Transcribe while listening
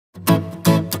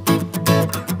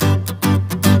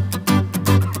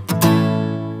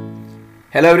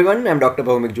Hello everyone, I'm Dr.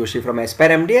 Bhaumik Joshi from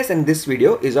MDS and this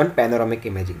video is on panoramic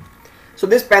imaging. So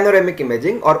this panoramic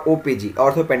imaging or OPG,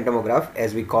 orthopantomograph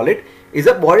as we call it, is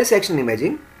a body section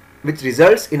imaging which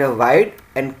results in a wide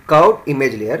and curved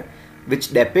image layer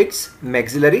which depicts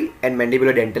maxillary and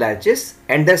mandibular dental arches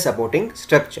and their supporting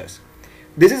structures.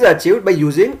 This is achieved by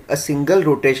using a single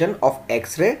rotation of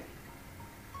X-ray,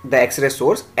 the X-ray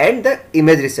source and the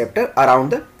image receptor around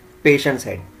the patient's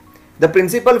head. The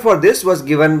principle for this was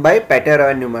given by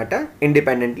Patera and Numata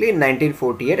independently in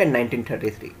 1948 and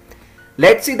 1933.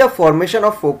 Let's see the formation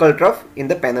of focal trough in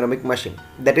the panoramic machine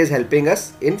that is helping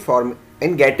us in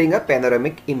getting a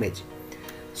panoramic image.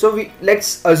 So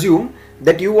let's assume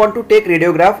that you want to take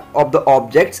radiograph of the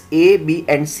objects A, B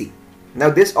and C. Now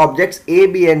these objects A,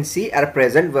 B and C are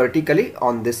present vertically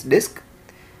on this disc.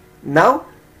 Now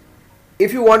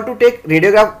if you want to take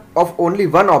radiograph of only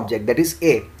one object, that is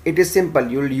A, it is simple.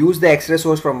 You will use the X-ray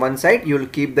source from one side, you will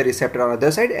keep the receptor on the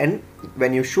other side, and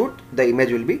when you shoot, the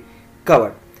image will be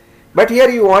covered. But here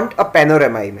you want a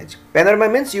panorama image. Panorama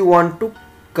means you want to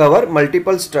cover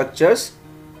multiple structures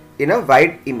in a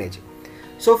wide image.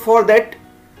 So for that,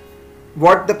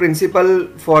 what the principle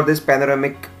for this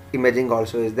panoramic imaging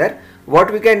also is there,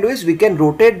 what we can do is we can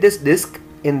rotate this disc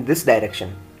in this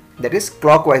direction, that is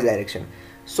clockwise direction.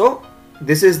 So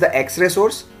this is the X-ray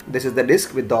source, this is the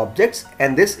disc with the objects,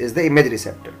 and this is the image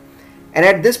receptor. And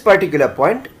at this particular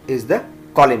point is the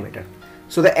collimator.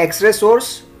 So the X-ray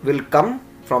source will come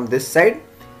from this side,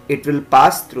 it will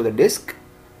pass through the disc,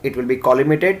 it will be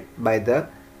collimated by the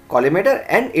collimator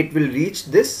and it will reach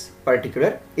this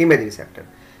particular image receptor.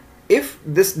 If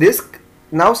this disc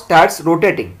now starts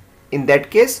rotating, in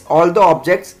that case all the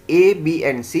objects A, B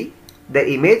and C,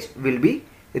 the image will be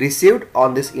received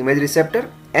on this image receptor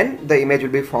and the image will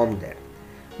be formed there.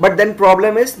 But then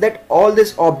problem is that all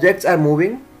these objects are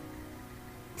moving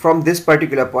from this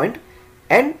particular point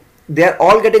and they are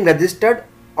all getting registered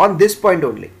on this point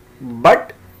only,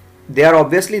 but they are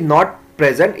obviously not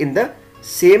present in the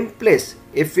same place.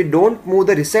 If we don't move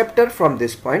the receptor from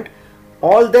this point,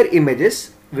 all their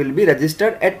images will be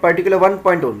registered at particular one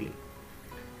point only.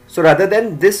 So rather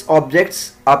than these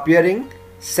objects appearing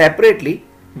separately,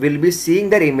 we'll be seeing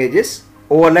their images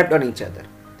overlapped on each other.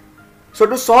 So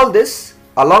to solve this,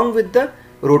 along with the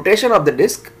rotation of the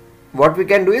disc, what we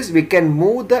can do is we can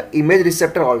move the image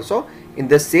receptor also in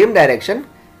the same direction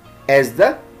as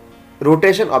the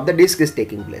rotation of the disc is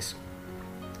taking place.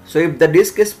 So if the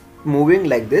disc is moving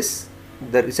like this,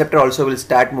 the receptor also will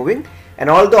start moving and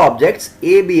all the objects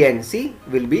A, B and C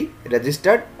will be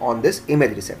registered on this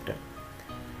image receptor.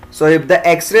 So if the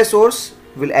X-ray source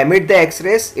will emit the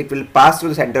X-rays, it will pass through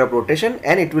the center of rotation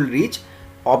and it will reach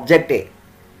object A.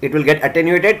 It will get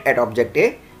attenuated at object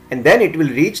A and then it will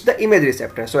reach the image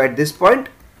receptor. So at this point,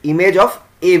 image of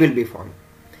A will be formed.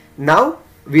 Now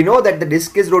we know that the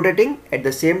disc is rotating, at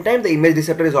the same time the image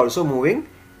receptor is also moving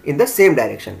in the same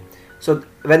direction. So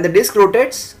when the disc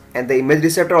rotates and the image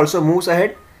receptor also moves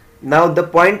ahead, now the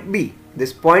point B,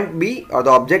 this point B or the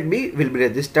object B will be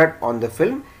registered on the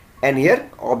film and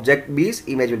here object B's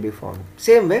image will be formed.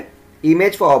 Same way,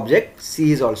 image for object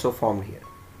C is also formed here.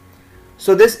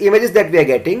 So this images that we are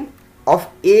getting of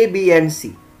A, B and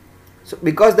C. So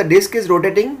because the disc is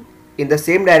rotating in the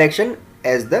same direction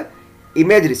as the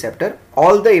image receptor,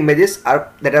 all the images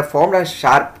that are formed are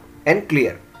sharp and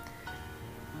clear.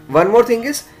 One more thing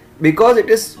is, because it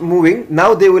is moving,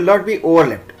 now they will not be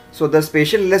overlapped. So the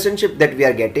spatial relationship that we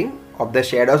are getting of the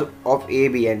shadows of A,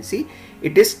 B and C,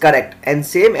 it is correct and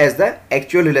same as the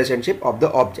actual relationship of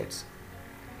the objects.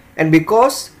 And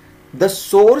because the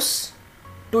source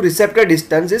to receptor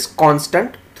distance is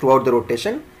constant throughout the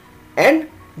rotation and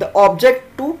the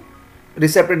object to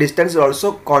receptor distance is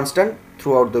also constant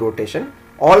throughout the rotation,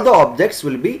 all the objects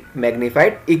will be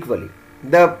magnified equally.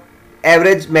 The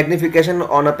average magnification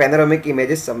on a panoramic image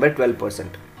is somewhere 12%.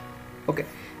 Okay.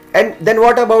 And then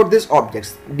what about these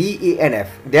objects D, E and F?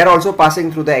 They are also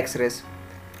passing through the X-rays.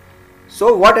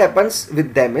 So what happens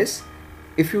with them is,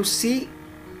 if you see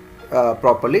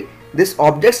properly, these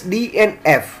objects D and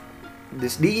F,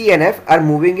 this D, E and F are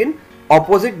moving in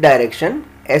opposite direction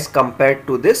as compared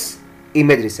to this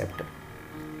image receptor.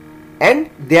 And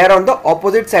they are on the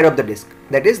opposite side of the disc.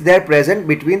 That is, they are present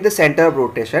between the center of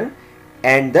rotation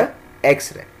and the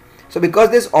X-ray. So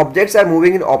because these objects are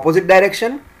moving in opposite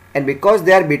direction and because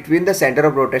they are between the center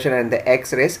of rotation and the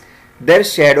X-rays, their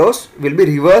shadows will be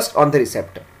reversed on the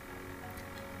receptor.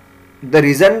 The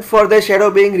reason for the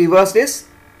shadow being reversed is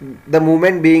the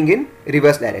movement being in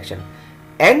reverse direction.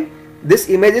 And this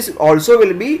images also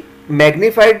will be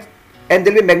magnified and they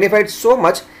will be magnified so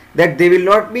much that they will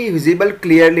not be visible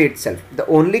clearly itself. The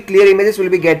only clear images will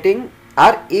be getting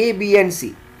are A, B and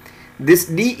C. This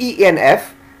D, E and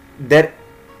F, their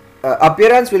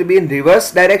appearance will be in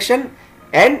reverse direction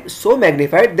and so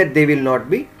magnified that they will not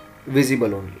be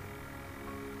visible only.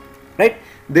 Right?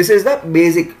 This is the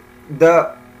basic,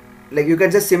 the like you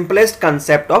can say simplest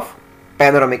concept of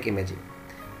panoramic imaging.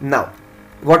 Now,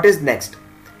 what is next?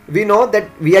 We know that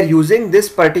we are using this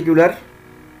particular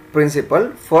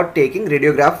principle for taking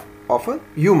radiograph of a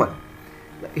human.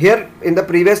 Here in the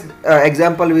previous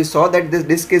example we saw that this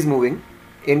disc is moving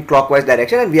in clockwise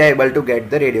direction and we are able to get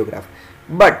the radiograph.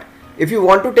 But if you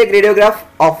want to take radiograph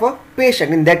of a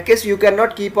patient, in that case you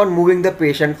cannot keep on moving the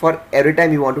patient for every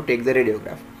time you want to take the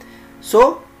radiograph.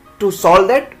 So to solve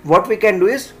that, what we can do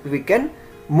is we can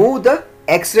move the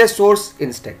X-ray source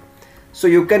instead. So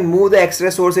you can move the X-ray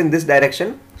source in this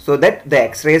direction so that the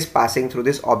X-ray is passing through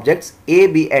these objects A,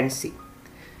 B and C.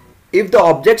 If the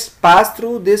objects pass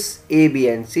through this A, B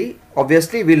and C,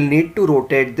 obviously we'll need to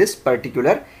rotate this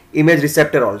particular image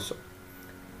receptor also.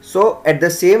 So at the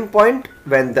same point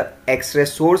when the X-ray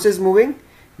source is moving,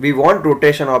 we want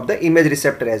rotation of the image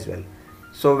receptor as well.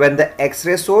 So when the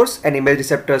X-ray source and image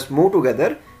receptors move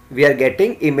together, we are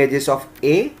getting images of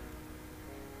A,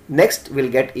 next we'll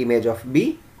get image of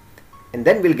B and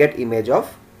then we'll get image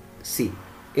of C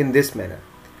in this manner.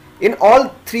 In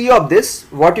all three of this,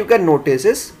 what you can notice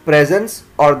is presence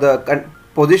or the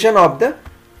position of the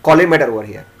collimator over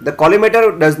here. The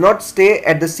collimator does not stay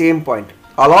at the same point.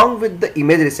 Along with the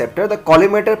image receptor, the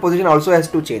collimator position also has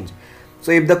to change.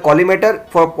 So if the collimator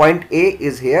for point A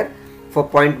is here, for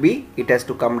point B it has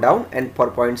to come down, and for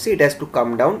point C it has to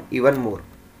come down even more.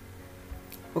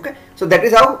 Okay, so that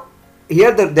is how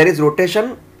here there is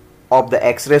rotation of the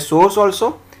X-ray source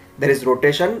also, there is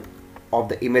rotation of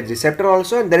the image receptor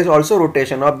also, and there is also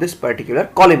rotation of this particular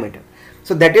collimator.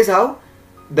 So that is how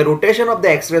the rotation of the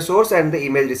X-ray source and the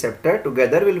image receptor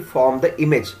together will form the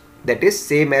image that is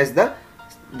same as the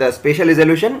spatial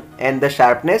resolution, and the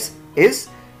sharpness is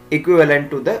equivalent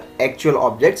to the actual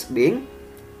objects being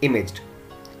imaged.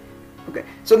 Okay,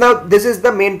 so now this is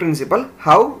the main principle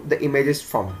how the image is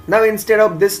formed. Now instead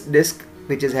of this disc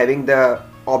which is having the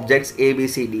objects A, B,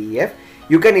 C, D, E, F,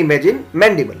 you can imagine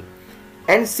mandible.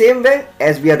 And same way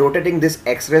as we are rotating this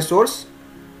X-ray source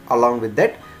along with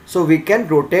that, so we can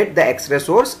rotate the X-ray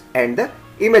source and the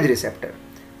image receptor.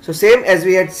 So same as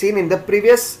we had seen in the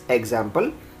previous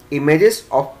example, images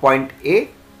of point A,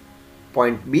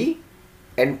 point B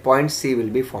and point C will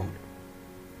be formed.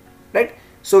 Right?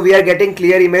 So we are getting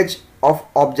clear image of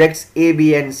objects A,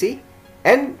 B and C,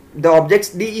 and the objects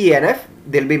D, E and F,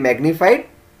 they'll be magnified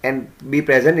and be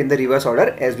present in the reverse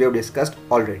order as we have discussed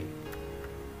already.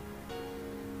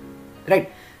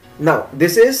 Right, now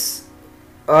this is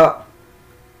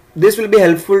this will be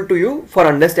helpful to you for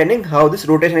understanding how this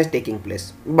rotation is taking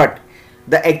place. But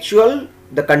the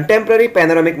contemporary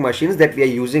panoramic machines that we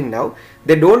are using now,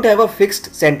 they don't have a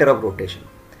fixed center of rotation.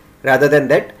 Rather than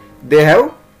that, they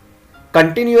have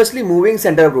continuously moving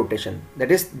center of rotation.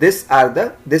 That is, this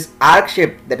arc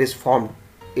shape that is formed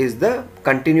is the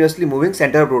continuously moving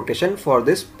center of rotation for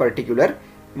this particular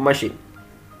machine.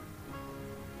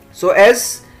 So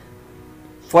as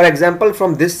for example,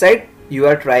 from this side you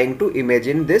are trying to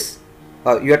imagine this,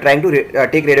 you are trying to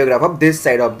take radiograph of this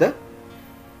side of the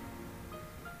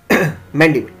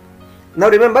mandible. Now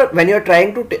remember, when you are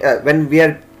trying to when we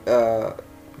are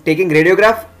taking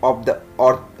radiograph of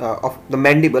the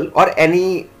mandible or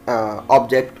any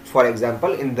object, for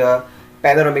example in the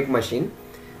panoramic machine,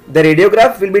 the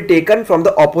radiograph will be taken from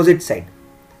the opposite side.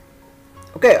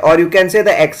 Okay, or you can say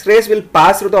the X-rays will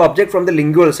pass through the object from the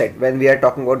lingual side. When we are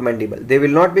talking about mandible, they will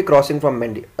not be crossing from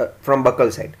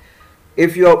buccal side.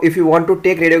 If you want to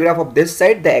take radiograph of this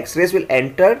side, the X-rays will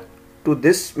enter to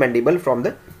this mandible from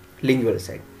the lingual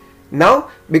side. Now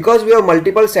because we have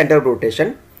multiple center of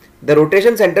rotation, the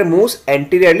rotation center moves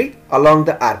anteriorly along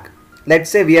the arc. Let's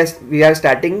say we are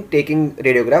starting taking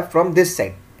radiograph from this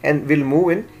side and will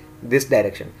move in this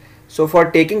direction. So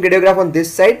for taking radiograph on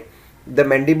this side, the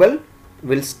mandible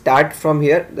will start from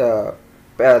here, the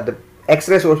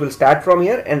X-ray source will start from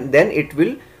here and then it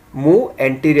will move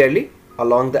anteriorly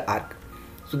along the arc.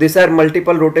 So these are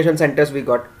multiple rotation centers we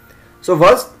got. So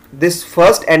this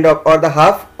first end of, or the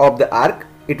half of the arc,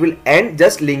 it will end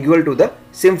just lingual to the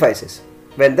symphysis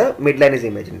when the midline is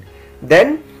imagined.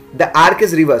 Then the arc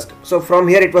is reversed. So from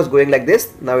here it was going like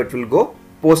this, now it will go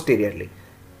posteriorly,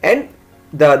 and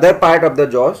the other part of the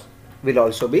jaws will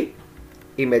also be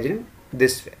imagined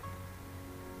this way.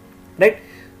 Right?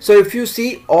 So if you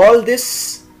see all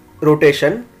this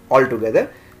rotation all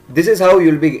together, this is how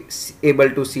you will be able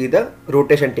to see the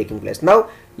rotation taking place. Now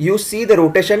you see the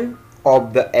rotation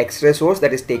of the X-ray source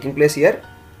that is taking place here.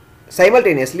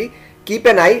 Simultaneously, keep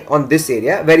an eye on this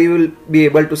area where you will be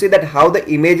able to see that how the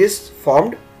image is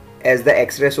formed as the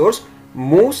X-ray source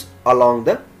moves along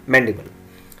the mandible.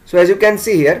 So as you can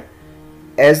see here,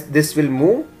 as this will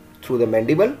move through the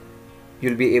mandible,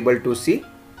 you'll be able to see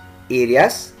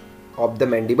areas of the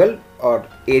mandible or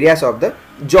areas of the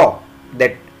jaw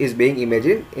that is being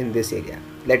imaged in this area.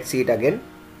 Let's see it again.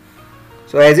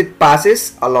 So as it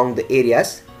passes along the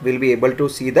areas, we'll be able to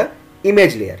see the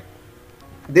image layer.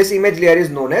 This image layer is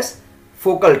known as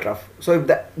focal trough. So if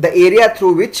the area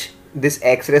through which these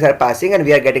X-rays are passing and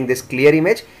we are getting this clear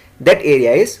image, that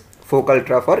area is focal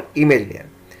trough or image layer.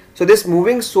 So this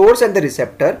moving source and the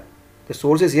receptor, the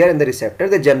source is here and the receptor,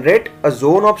 they generate a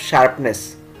zone of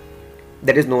sharpness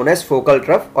that is known as focal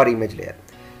trough or image layer.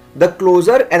 The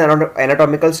closer an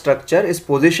anatomical structure is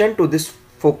positioned to this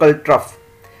focal trough,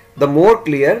 the more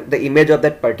clear the image of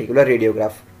that particular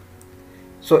radiograph.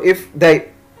 So if the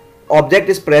object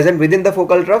is present within the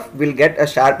focal trough, we'll get a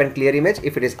sharp and clear image.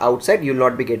 If it is outside, you will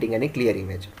not be getting any clear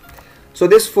image. So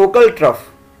this focal trough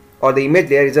or the image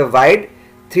layer is a wide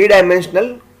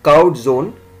three-dimensional curved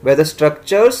zone where the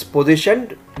structures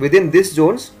positioned within these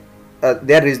zones,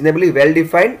 they are reasonably well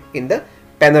defined in the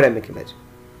panoramic image.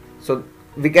 So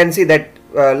we can see that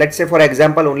let's say for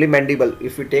example only mandible,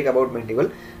 if we take about mandible,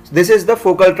 so this is the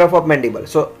focal trough of mandible.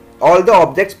 So all the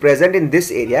objects present in this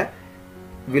area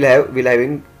will be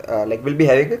having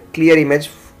a clear image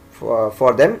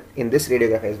for them in this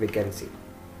radiograph, as we can see.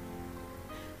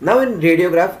 Now in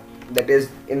radiograph, that is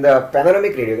in the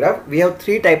panoramic radiograph, we have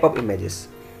three type of images.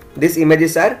 These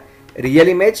images are real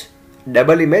image,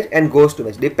 double image and ghost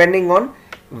image, depending on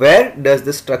where does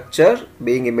the structure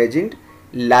being imaged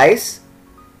lies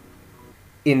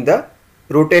in the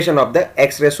rotation of the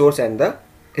X-ray source and the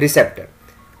receptor.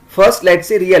 First, let's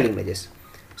see real images.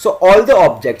 So all the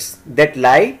objects that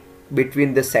lie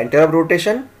between the center of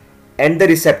rotation and the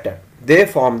receptor, they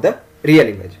form the real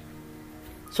image.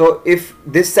 So if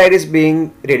this side is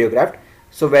being radiographed,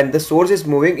 so when the source is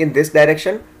moving in this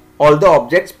direction, all the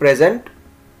objects present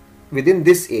within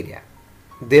this area,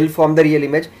 they'll form the real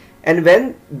image. And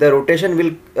when the rotation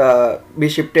will be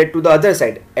shifted to the other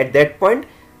side, at that point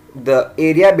the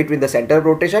area between the center of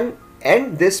rotation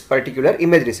and this particular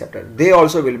image receptor, they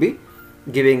also will be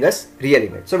giving us real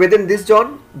image. So within this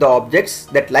zone, the objects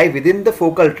that lie within the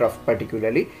focal trough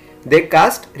particularly, they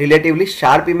cast relatively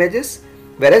sharp images,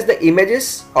 whereas the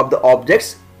images of the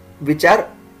objects which are,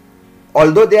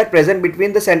 although they are present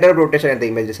between the center of rotation and the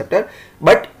image receptor,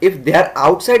 but if they are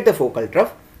outside the focal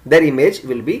trough, their image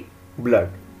will be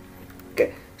blurred.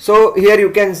 Okay, so here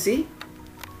you can see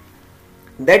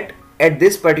that at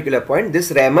this particular point,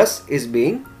 this ramus is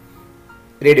being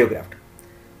radiographed,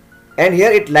 and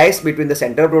here it lies between the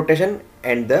center of rotation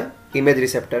and the image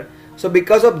receptor. So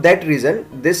because of that reason,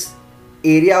 this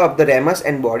area of the ramus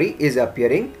and body is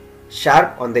appearing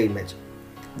sharp on the image.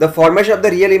 The formation of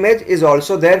the real image is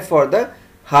also there for the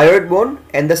hyoid bone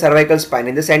and the cervical spine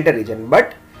in the center region,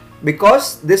 but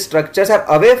because these structures are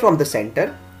away from the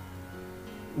center,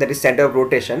 that is center of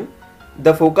rotation,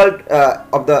 the focal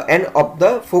of the end of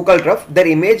the focal trough, their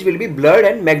image will be blurred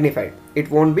and magnified. It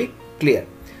won't be clear.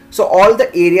 So all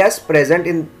the areas present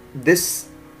in this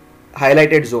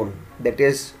highlighted zone, that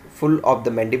is full of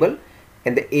the mandible,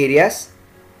 and the areas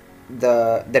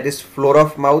that is floor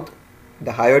of mouth,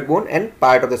 the hyoid bone and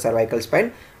part of the cervical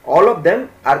spine, all of them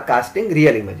are casting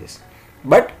real images.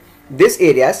 But these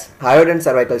areas, hyoid and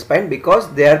cervical spine,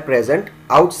 because they are present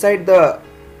outside the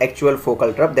actual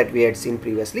focal trough that we had seen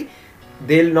previously,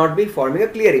 they will not be forming a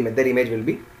clear image. Their image will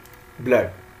be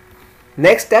blurred.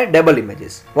 Next are double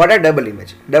images. What are double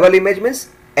image? Double image means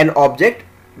an object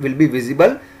will be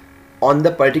visible on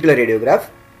the particular radiograph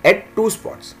at two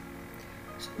spots.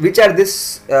 Which are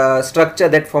this structure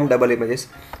that form double images?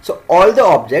 So all the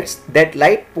objects that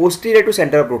lie posterior to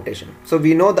center of rotation. So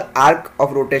we know the arc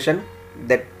of rotation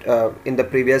that in the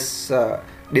previous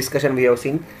discussion we have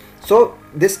seen. So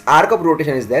this arc of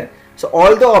rotation is there. So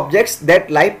all the objects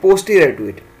that lie posterior to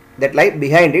it, that lie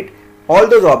behind it, all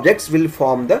those objects will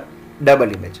form the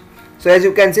double image. So as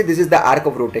you can see, this is the arc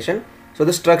of rotation. So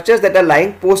the structures that are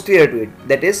lying posterior to it,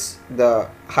 that is the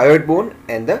hyoid bone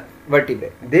and the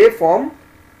vertebrae, they form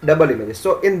double images.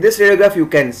 So in this radiograph you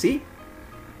can see,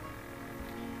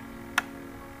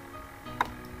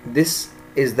 this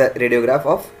is the radiograph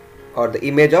of, or the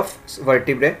image of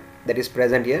vertebrae that is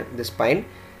present here, the spine.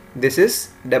 This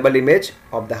is double image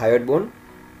of the hyoid bone.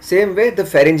 Same way the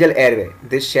pharyngeal airway,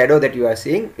 this shadow that you are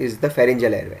seeing is the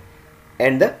pharyngeal airway,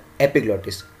 and the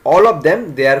epiglottis. All of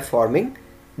them, they are forming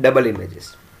double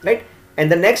images, right? And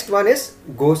the next one is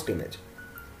ghost image.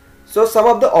 So some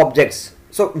of the objects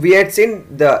So we had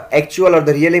seen the actual or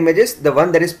the real images, the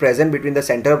one that is present between the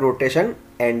center of rotation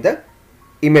and the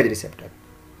image receptor.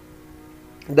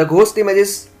 The ghost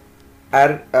images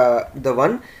are the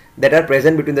one that are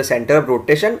present between the center of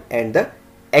rotation and the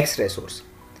X-ray source.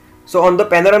 So on the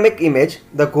panoramic image,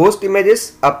 the ghost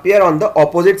images appear on the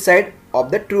opposite side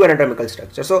of the true anatomical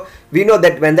structure. So we know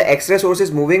that when the X-ray source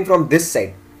is moving from this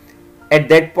side, at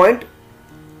that point,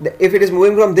 if it is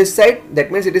moving from this side,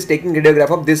 that means it is taking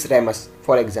radiograph of this ramus,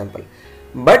 for example.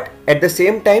 But at the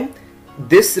same time,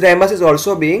 this ramus is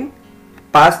also being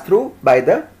passed through by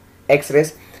the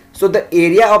X-rays. So the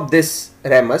area of this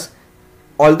ramus,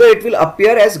 although it will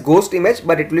appear as ghost image,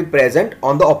 but it will be present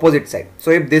on the opposite side. So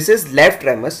if this is left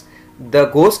ramus, the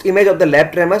ghost image of the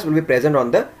left ramus will be present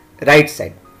on the right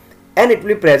side, and it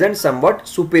will be present somewhat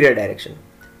superior direction.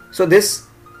 So this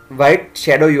white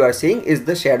shadow you are seeing is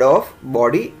the shadow of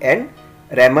body and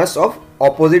ramus of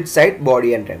opposite side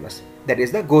body and ramus. That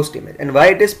is the ghost image. And why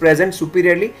it is present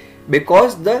superiorly?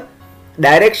 Because the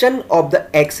direction of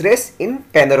the X-rays in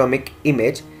panoramic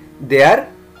image, they are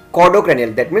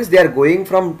caudocranial. That means they are going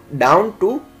from down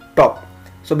to top.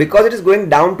 So because it is going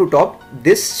down to top,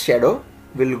 this shadow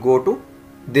will go to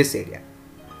this area.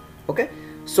 Okay.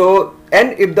 So,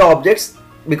 and if the objects,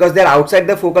 because they are outside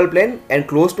the focal plane and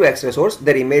close to X-ray source,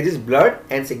 their image is blurred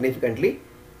and significantly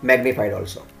magnified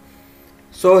also.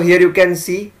 So here you can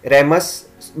see ramus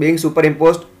being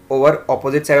superimposed over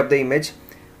opposite side of the image.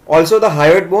 Also the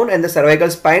hyoid bone and the cervical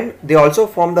spine, they also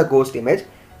form the ghost image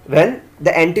when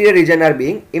the anterior region are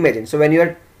being imagined. So when you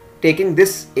are taking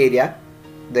this area,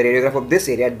 the radiograph of this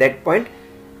area, at that point,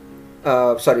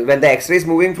 when the X-ray is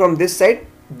moving from this side,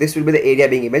 this will be the area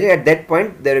being imaged. At that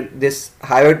point, this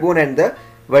hyoid bone and the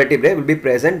vertebrae will be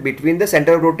present between the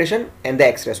center of rotation and the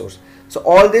X-ray source. So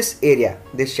all this area,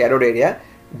 this shadowed area,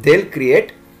 they'll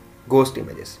create ghost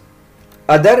images.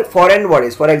 Other foreign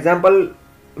bodies, for example,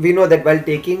 we know that while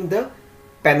taking the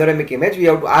panoramic image, we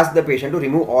have to ask the patient to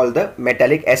remove all the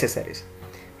metallic accessories.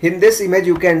 In this image,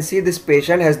 you can see this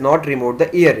patient has not removed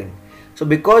the earring. So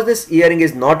because this earring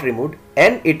is not removed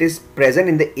and it is present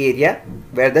in the area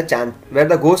where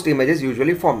the ghost image is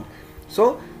usually formed.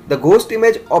 So the ghost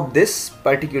image of this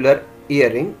particular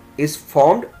earring is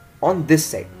formed on this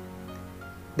side,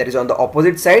 that is on the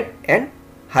opposite side and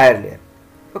higher layer.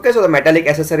 Okay, so the metallic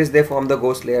accessories, they form the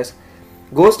ghost layers.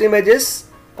 Ghost images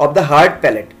of the hard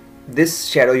palate, this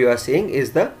shadow you are seeing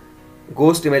is the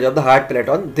ghost image of the hard palate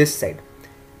on this side,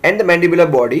 and the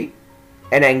mandibular body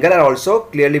and angle are also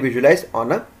clearly visualized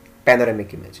on a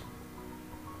panoramic image.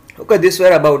 Okay, this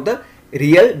were about the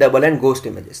real, double and ghost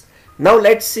images. Now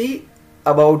let's see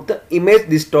about the image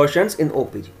distortions in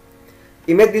OPG.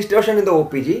 Image distortion in the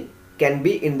OPG can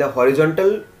be in the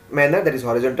horizontal manner, that is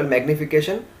horizontal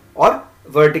magnification, or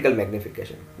vertical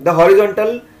magnification. The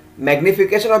horizontal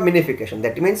magnification or minification,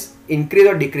 that means increase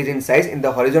or decrease in size in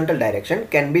the horizontal direction,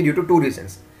 can be due to two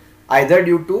reasons, either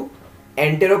due to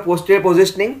anterior-posterior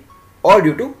positioning or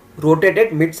due to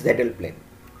rotated mid-sagittal plane.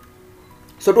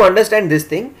 So to understand this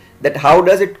thing, that how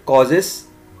does it causes,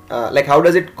 how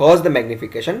does it cause the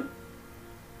magnification?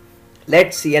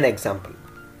 Let's see an example.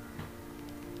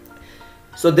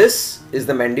 So this is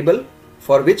the mandible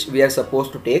for which we are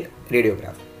supposed to take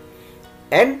radiograph,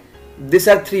 and these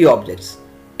are three objects,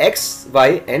 X,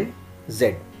 Y and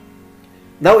Z.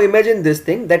 Now imagine this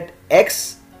thing, that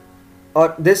X,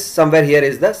 or this somewhere here,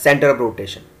 is the center of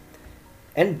rotation,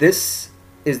 and this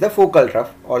is the focal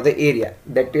trough or the area,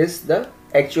 that is the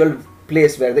actual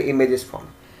place where the image is formed.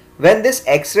 When this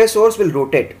X-ray source will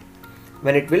rotate,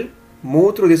 when it will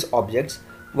move through these objects,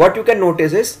 what you can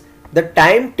notice is the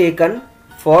time taken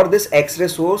for this X-ray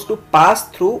source to pass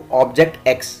through object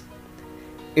X,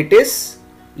 it is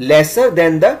lesser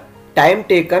than the time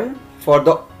taken for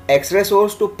the X-ray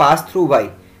source to pass through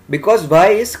Y, because Y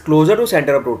is closer to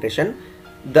center of rotation.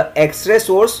 The X-ray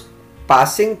source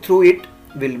passing through it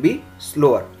will be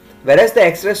slower, whereas the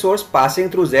X-ray source passing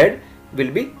through Z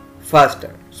will be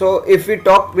faster. So if we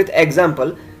talk with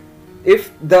example,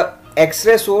 if the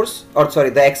X-ray source,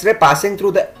 the X-ray passing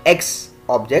through the X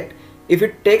object, if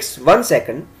it takes 1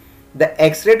 second, the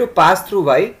X-ray to pass through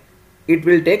Y, it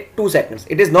will take 2 seconds.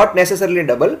 It is not necessarily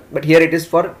double, but here it is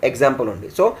for example only.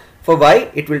 So for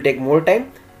Y it will take more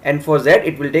time, and for Z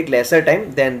it will take lesser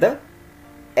time than the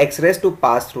X-rays to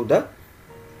pass through the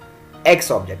X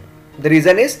object. The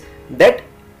reason is that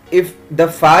if the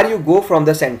far you go from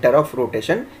the center of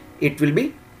rotation, it will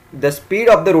be, the speed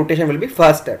of the rotation will be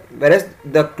faster, whereas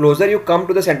the closer you come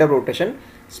to the center of rotation,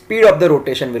 speed of the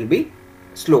rotation will be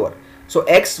slower. So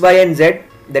X, Y and Z,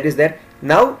 that is there.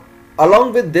 Now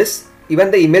along with this, even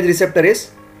the image receptor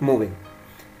is moving.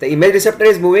 The image receptor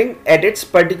is moving at its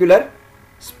particular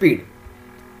speed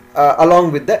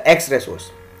along with the X-ray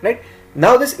source, right?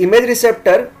 Now this image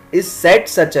receptor is set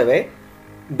such a way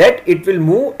that it will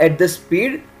move at the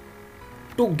speed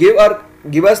to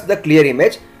give us the clear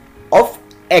image of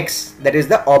X, that is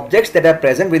the objects that are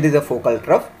present within the focal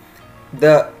trough.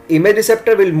 The image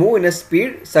receptor will move in a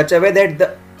speed such a way that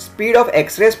the speed of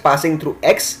X-rays passing through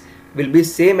X will be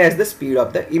same as the speed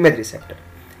of the image receptor.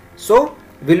 So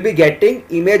we'll be getting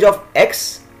image of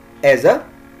X as a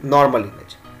normal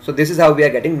image. So this is how we are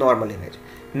getting normal image.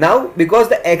 Now because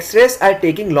the X-rays are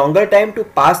taking longer time to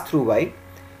pass through Y,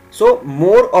 so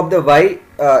more of the Y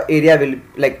area will,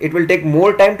 like, it will take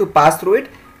more time to pass through it,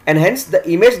 and hence the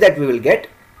image that we will get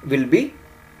will be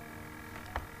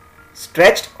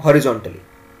stretched horizontally.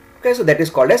 Okay, so that is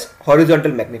called as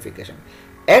horizontal magnification.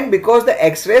 And because the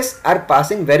X-rays are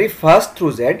passing very fast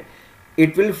through Z,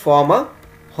 it will form a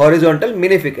horizontal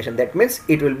minification. That means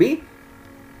it will be,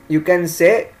 you can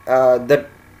say, the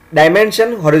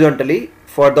dimension horizontally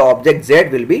for the object Z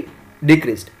will be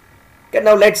decreased. Okay,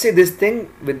 now let's see this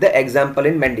thing with the example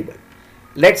in mandible.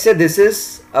 Let's say this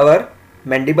is our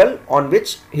mandible on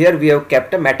which here we have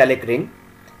kept a metallic ring,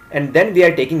 and then we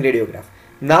are taking radiograph.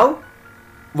 Now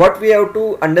what we have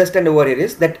to understand over here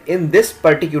is that in this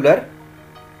particular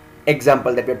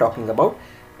example that we are talking about,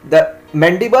 the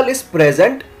mandible is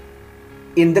present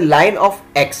in the line of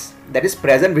X, that is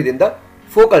present within the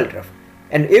focal trough,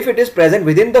 and if it is present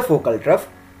within the focal trough,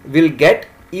 we'll get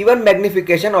even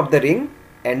magnification of the ring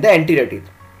and the anterior teeth.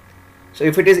 So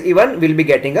if it is even, we'll be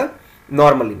getting a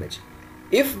normal image.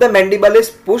 If the mandible is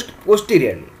pushed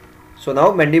posteriorly, so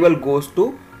now mandible goes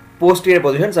to posterior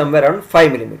position somewhere around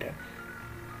 5 mm.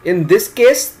 In this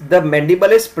case, the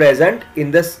mandible is present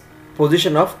in this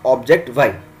position of object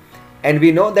Y, and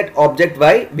we know that object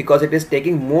Y, because it is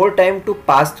taking more time to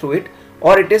pass through it,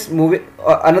 or it is moving,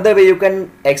 another way you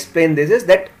can explain this is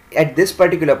that at this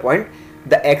particular point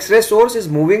the X-ray source is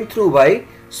moving through Y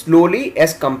slowly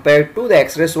as compared to the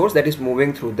X-ray source that is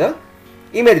moving through the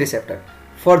image receptor.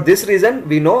 For this reason,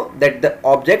 we know that the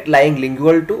object lying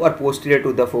lingual to or posterior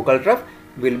to the focal trough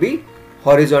will be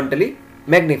horizontally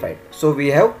magnified. So we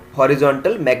have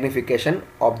horizontal magnification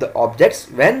of the objects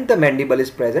when the mandible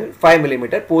is present 5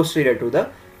 mm posterior to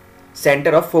the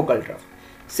center of focal trough.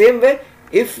 Same way,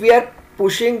 if we are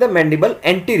pushing the mandible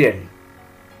anteriorly,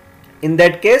 in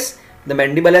that case the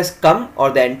mandible has come, or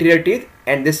the anterior teeth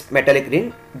and this metallic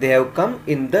ring, they have come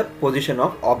in the position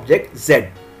of object Z.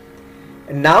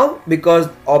 Now because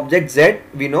object Z,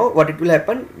 we know what it will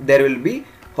happen, there will be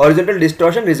horizontal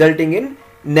distortion resulting in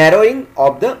narrowing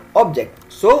of the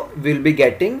object. So we will be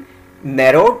getting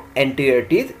narrowed anterior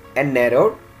teeth and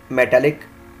narrowed metallic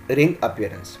ring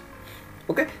appearance.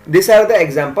 Okay, these are the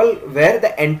example where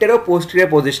the antero-posterior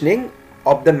positioning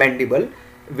of the mandible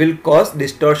will cause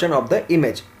distortion of the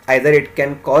image. Either it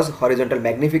can cause horizontal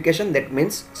magnification, that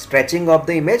means stretching of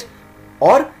the image,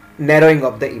 or narrowing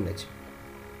of the image.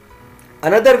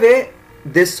 Another way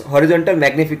this horizontal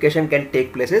magnification can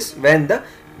take place is when the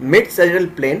mid-sagittal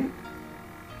plane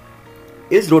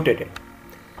is rotated.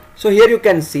 So here you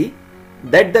can see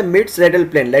that the mid-sagittal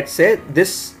plane, let's say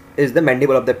this is the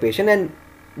mandible of the patient, and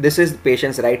this is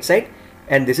patient's right side,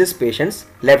 and this is patient's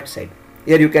left side.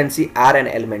 Here you can see R and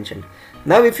L mentioned.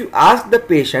 Now if you ask the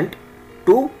patient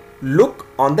to look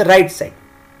on the right side,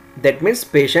 that means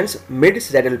patient's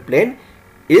mid-sagittal plane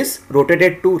is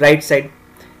rotated to right side,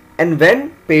 and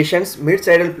when patient's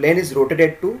mid-sagittal plane is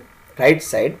rotated to right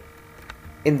side,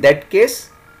 in that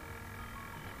case,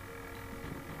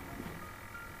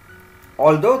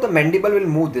 although the mandible will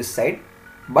move this side,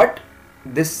 but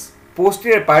this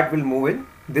posterior part will move in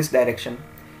this direction,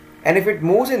 and if it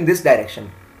moves in this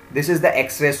direction, this is the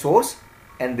X-ray source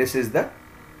and this is the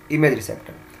image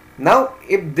receptor. Now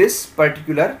if this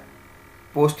particular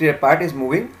posterior part is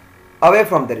moving away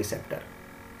from the receptor,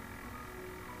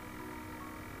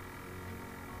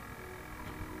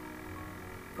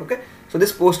 okay, so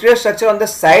this posterior structure on the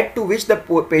side to which the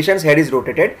patient's head is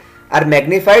rotated are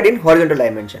magnified in horizontal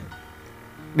dimension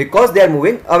because they are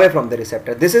moving away from the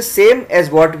receptor. This is same as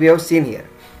what we have seen here,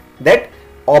 that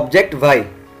object Y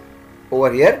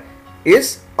over here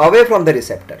is away from the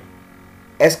receptor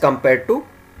as compared to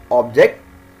object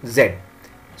Z.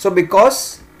 So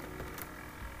because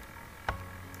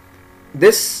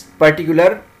this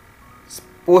particular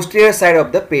posterior side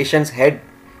of the patient's head,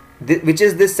 which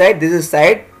is this is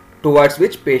side towards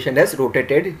which patient has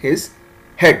rotated his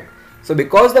head. So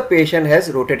because the patient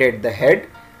has rotated the head,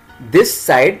 this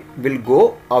side will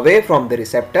go away from the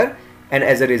receptor, and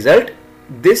as a result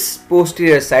this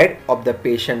posterior side of the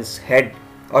patient's head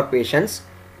or patient's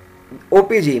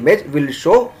OPG image will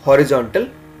show horizontal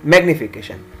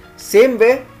magnification. Same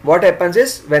way, what happens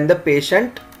is when the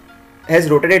patient has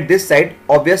rotated this side,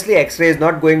 obviously X-ray is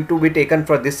not going to be taken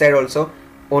for this side also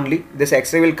only. This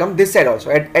X-ray will come this side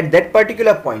also at that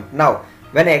particular point. Now,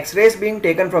 when X-ray is being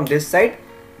taken from this side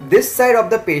of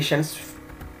the patient's,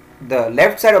 the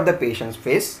left side of the patient's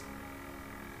face,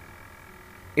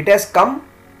 it has come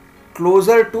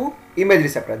closer to image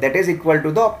receptor, that is equal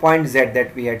to the point Z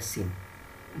that we had seen.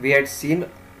 We had seen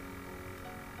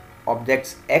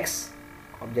objects X,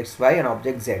 objects Y and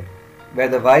object Z, where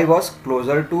the Y was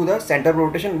closer to the center of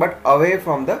rotation but away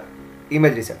from the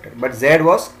image receptor, but Z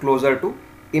was closer to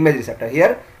image receptor.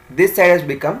 Here this side has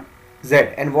become Z,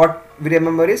 and what we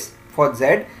remember is for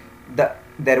Z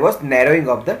there was narrowing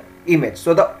of the image.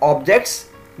 So the objects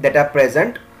that are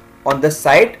present on the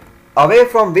side away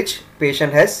from which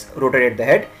patient has rotated the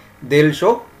head, they will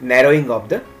show narrowing of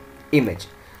the image.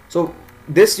 So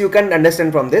this you can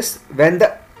understand from this, when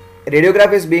the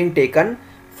radiograph is being taken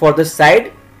for the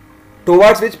side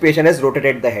towards which patient has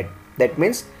rotated the head, that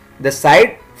means the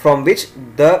side from which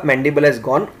the mandible has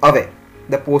gone away,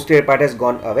 the posterior part has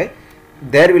gone away,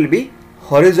 there will be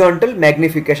horizontal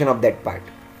magnification of that part,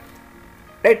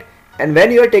 right? And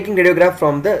when you are taking radiograph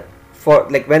from the,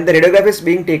 when the radiograph is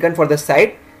being taken for the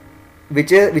side which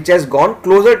has gone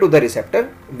closer to the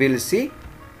receptor, we will see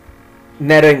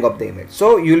narrowing of the image.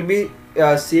 So you will be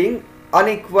seeing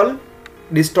unequal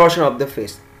distortion of the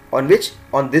face, on which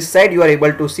on this side you are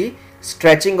able to see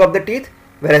stretching of the teeth,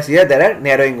 whereas here there are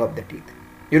narrowing of the teeth.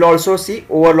 You will also see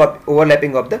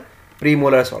overlapping of the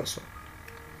premolars also,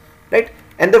 right?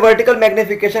 And the vertical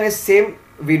magnification is same.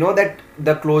 We know that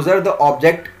the closer the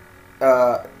object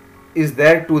is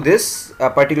there to this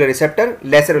particular receptor,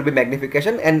 lesser will be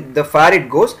magnification, and the far it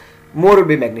goes, more will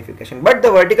be magnification. But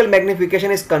the vertical magnification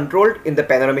is controlled in the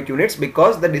panoramic units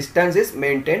because the distance is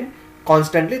maintained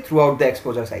constantly throughout the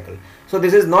exposure cycle. So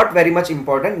this is not very much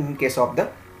important in case of the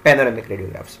panoramic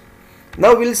radiographs.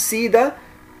 Now we'll see the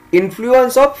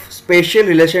influence of spatial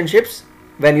relationships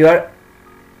when you are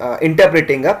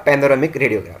interpreting a panoramic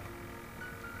radiograph.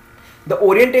 The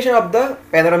orientation of the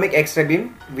panoramic X-ray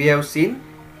beam we have seen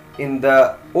in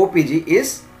the OPG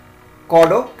is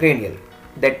caudocranial.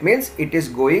 That means it is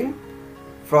going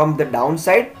from the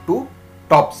downside to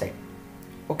top side.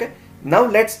 Okay. Now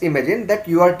let's imagine that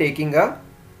you are taking a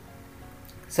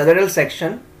sagittal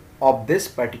section of this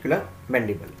particular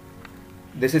mandible.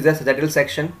 This is the sagittal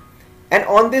section, and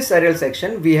on this sagittal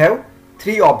section we have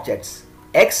three objects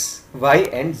X, Y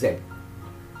and Z.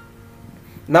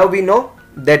 Now we know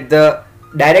that the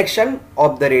direction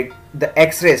of the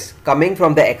X-rays coming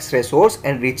from the X-ray source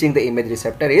and reaching the image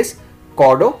receptor is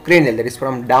caudocranial, that is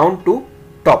from down to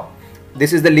top.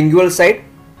 This is the lingual side.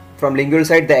 From lingual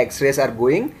side the X-rays are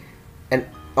going, and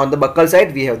on the buccal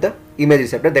side we have the image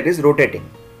receptor that is rotating.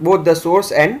 Both the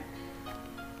source and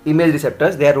image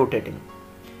receptors, they are rotating.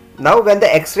 Now when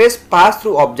the X-rays pass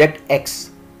through object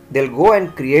X, they'll go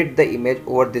and create the image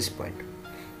over this point,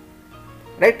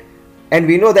 right? And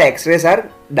we know the X-rays are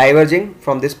diverging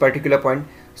from this particular point.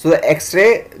 So the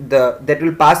X-ray that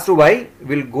will pass through Y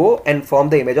will go and form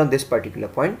the image on this particular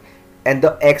point, and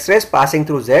the X-rays passing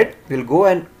through Z will go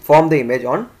and form the image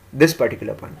on this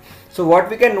particular point. So what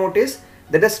we can notice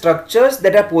that the structures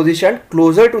that are positioned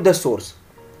closer to the source,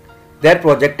 they are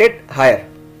projected higher,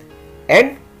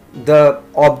 and the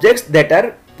objects that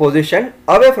are positioned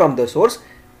away from the source,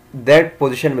 their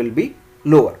position will be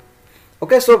lower.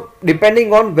 Okay, so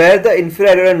depending on where the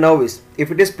inferior areolar nerve is,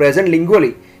 if it is present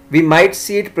lingually, we might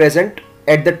see it present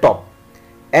at the top,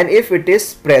 and if it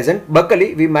is present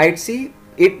buccally, we might see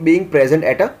it being present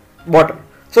at a bottom.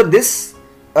 So this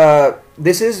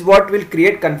is what will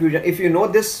create confusion. If you know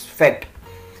this fact,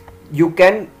 you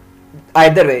can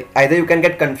either way, either you can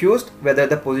get confused whether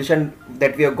the position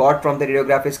that we have got from the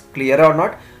radiograph is clear or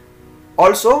not.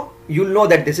 Also, you'll know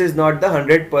that this is not the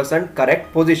 100%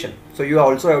 correct position. So you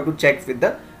also have to check with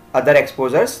the other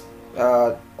exposures,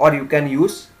 or you can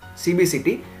use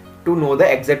CBCT to know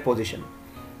the exact position.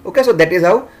 Okay, so that is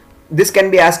how this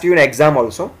can be asked you in exam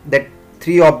also, that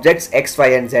three objects X, Y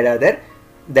and Z are there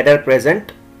that are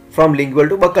present from lingual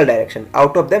to buccal direction.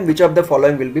 Out of them, which of the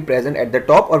following will be present at the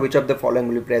top, or which of the following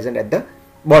will be present at the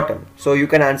bottom? So you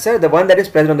can answer the one that is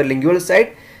present on the lingual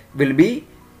side will be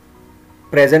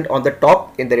present on the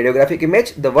top in the radiographic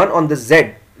image. The one on the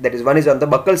Z, that is one is on the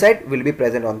buccal side, will be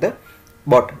present on the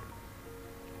bottom.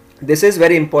 This is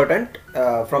very important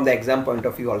from the exam point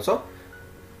of view also.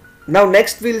 Now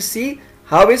next we'll see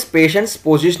how is patient's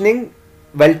positioning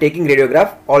while taking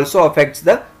radiograph also affects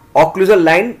the occlusal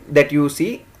line that you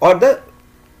see, or the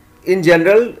in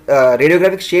general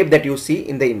radiographic shape that you see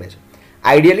in the image.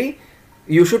 Ideally,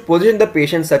 you should position the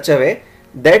patient such a way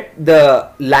that the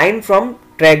line from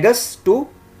tragus to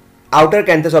outer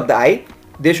canthus of the eye,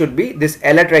 they should be, this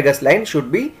ala tragus line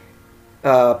should be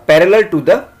parallel to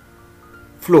the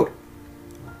floor.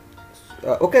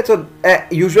 Okay, so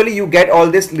usually you get all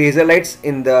these laser lights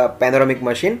in the panoramic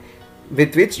machine,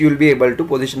 with which you will be able to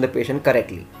position the patient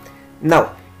correctly.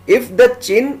 Now, if the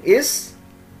chin is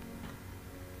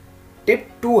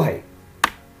tipped too high,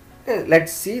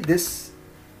 let's see, this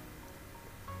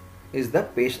is the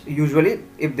patient. Usually,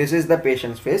 if this is the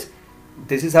patient's face,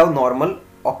 this is how normal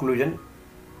occlusion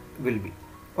will be.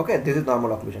 Okay, this is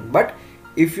normal occlusion. But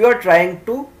if you are trying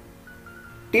to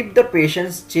tip the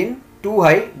patient's chin too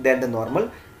high than the normal,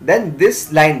 then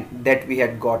this line that we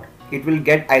had got, it will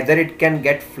get, either it can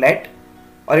get flat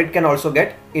or it can also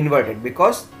get inverted,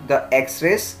 because the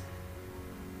X-rays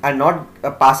are not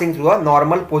passing through a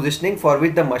normal positioning for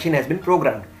which the machine has been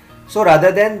programmed. So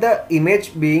rather than the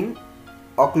image being,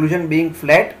 occlusion being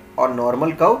flat or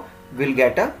normal curve, we'll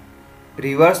get a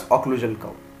reverse occlusal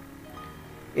curve.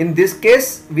 In this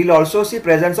case, we'll also see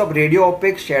presence of radio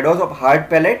opaque shadows of hard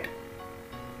palate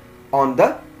on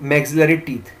the maxillary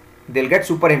teeth. They'll get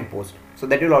superimposed, so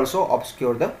that will also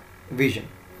obscure the vision,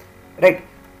 right?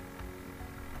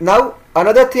 Now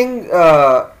another thing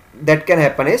that can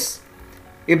happen is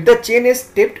if the chin is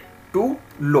tipped too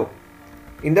low.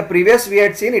 In the previous we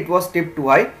had seen it was tipped too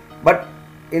high, but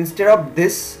instead of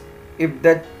this, if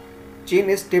the chin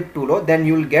is tipped too low, then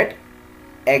you will get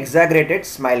exaggerated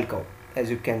smile curve,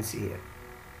 as you can see here,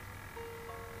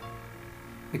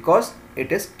 because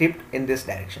it is tipped in this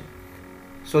direction.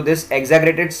 So this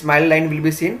exaggerated smile line will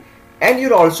be seen, and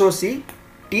you'll also see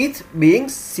teeth being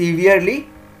severely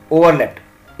overlapped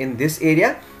in this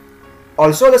area.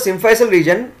 Also the symphysis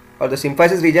region or the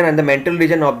symphysis region and the mental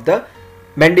region of the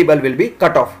mandible will be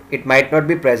cut off. It might not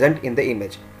be present in the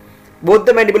image. Both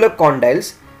the mandibular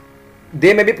condyles,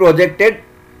 they may be projected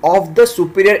off the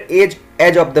superior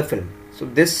edge of the film. So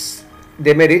this,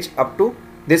 they may reach up to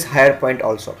this higher point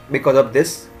also because of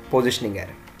this positioning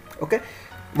error. Okay.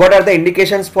 What are the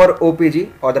indications for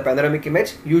OPG or the panoramic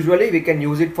image? Usually we can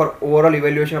use it for overall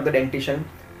evaluation of the dentition,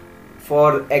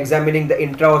 for examining the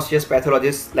intraosseous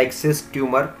pathologies like cyst,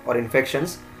 tumor or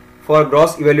infections, for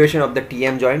gross evaluation of the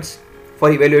TM joints, for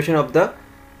evaluation of the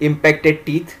impacted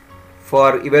teeth,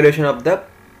 for evaluation of the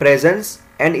presence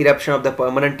and eruption of the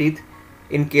permanent teeth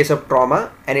in case of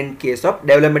trauma, and in case of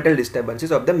developmental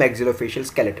disturbances of the maxillofacial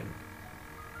skeleton.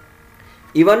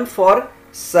 Even for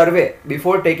survey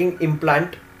before taking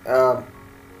implant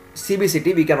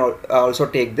CBCT, we can also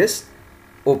take this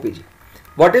OPG.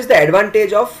 What is the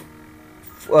advantage of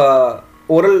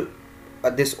oral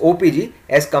this OPG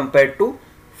as compared to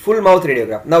full mouth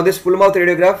radiograph? Now this full mouth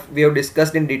radiograph we have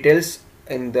discussed in details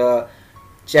in the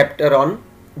chapter on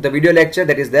the video lecture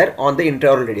that is there on the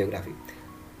intraoral radiography.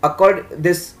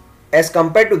 As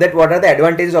compared to that, what are the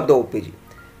advantages of the OPG?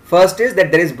 First is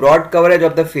that there is broad coverage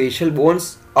of the facial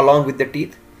bones along with the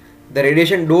teeth. The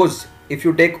radiation dose, if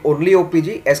you take only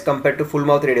OPG as compared to full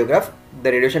mouth radiograph,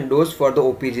 the radiation dose for the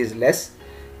OPG is less.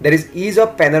 There is ease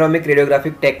of panoramic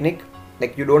radiographic technique,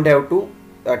 like you don't have to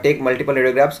take multiple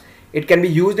radiographs. It can be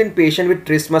used in patient with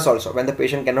trismus also, when the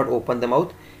patient cannot open the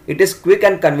mouth. It is quick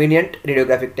and convenient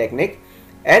radiographic technique,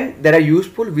 and there are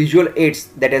useful visual aids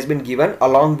that has been given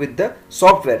along with the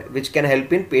software, which can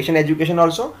help in patient education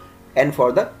also and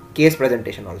for the case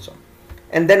presentation also.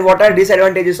 And then what are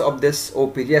disadvantages of this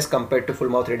OPG as compared to full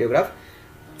mouth radiograph?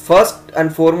 First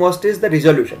and foremost is the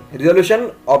resolution.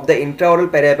 Resolution of the intraoral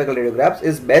periapical radiographs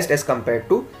is best as compared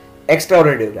to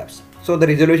extraoral radiographs. So the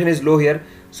resolution is low here,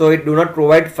 so it do not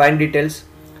provide fine details.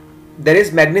 There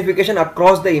is magnification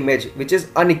across the image which is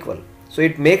unequal, so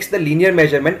it makes the linear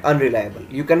measurement unreliable.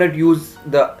 You cannot use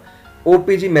the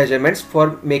OPG measurements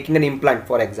for making an implant,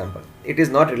 for example. It is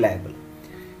not reliable.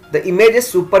 The image is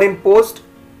superimposed,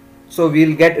 so we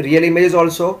will get real images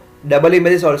also, double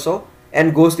images also,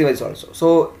 and ghost images also.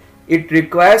 So it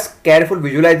requires careful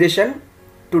visualization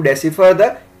to decipher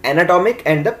the anatomic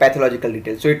and the pathological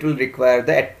details. So it will require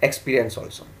the experience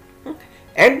also.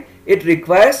 And it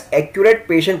requires accurate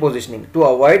patient positioning to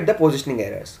avoid the positioning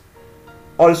errors.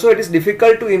 Also, it is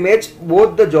difficult to image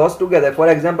both the jaws together. For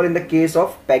example, in the case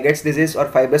of Paget's disease or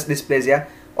fibrous dysplasia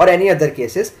or any other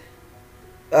cases,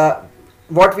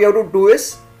 what we have to do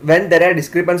is, when there are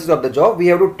discrepancies of the jaw, we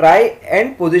have to try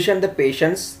and position the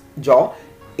patient's jaw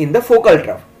in the focal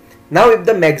trough. Now, if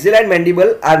the maxilla and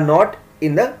mandible are not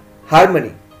in the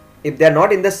harmony, if they are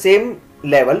not in the same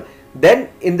level, then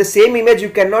in the same image you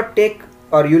cannot take,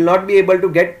 or you will not be able to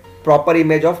get proper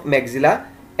image of maxilla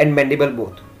and mandible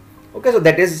both. Okay, so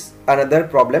that is another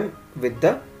problem with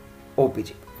the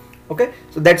OPG. Okay,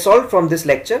 so that's all from this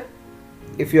lecture.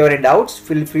 If you have any doubts,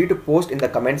 feel free to post in the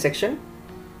comment section.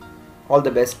 All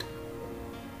the best.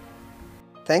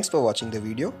 Thanks for watching the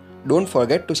video. Don't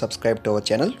forget to subscribe to our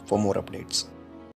channel for more updates.